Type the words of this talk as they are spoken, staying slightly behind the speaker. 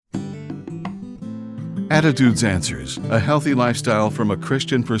Attitudes Answers, a healthy lifestyle from a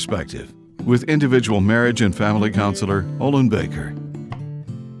Christian perspective, with individual marriage and family counselor Olin Baker.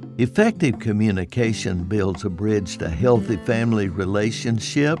 Effective communication builds a bridge to healthy family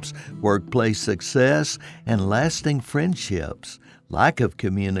relationships, workplace success, and lasting friendships. Lack of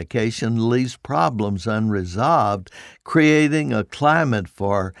communication leaves problems unresolved, creating a climate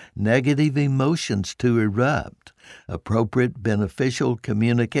for negative emotions to erupt. Appropriate, beneficial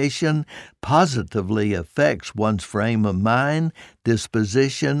communication positively affects one's frame of mind,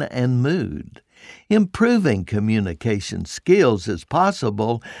 disposition, and mood. Improving communication skills is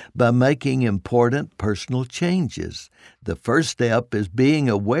possible by making important personal changes. The first step is being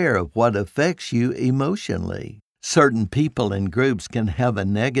aware of what affects you emotionally. Certain people and groups can have a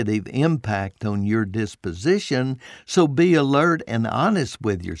negative impact on your disposition, so be alert and honest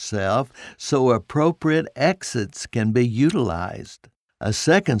with yourself so appropriate exits can be utilized. A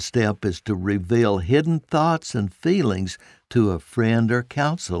second step is to reveal hidden thoughts and feelings to a friend or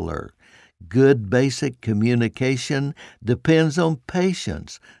counselor. Good basic communication depends on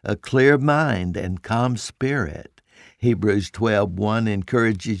patience, a clear mind, and calm spirit. Hebrews 12:1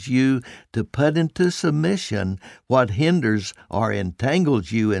 encourages you to put into submission what hinders or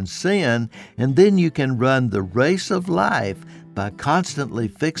entangles you in sin, and then you can run the race of life by constantly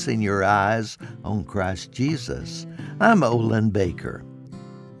fixing your eyes on Christ Jesus. I'm Olin Baker.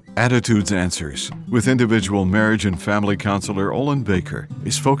 Attitudes Answers, with individual marriage and family counselor Olin Baker,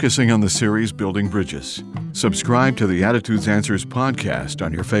 is focusing on the series Building Bridges. Subscribe to the Attitudes Answers podcast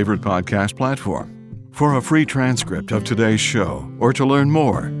on your favorite podcast platform. For a free transcript of today's show or to learn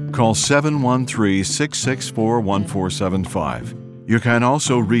more, call 713-664-1475. You can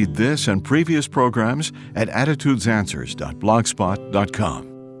also read this and previous programs at attitudesanswers.blogspot.com.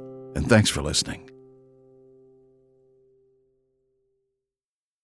 And thanks for listening.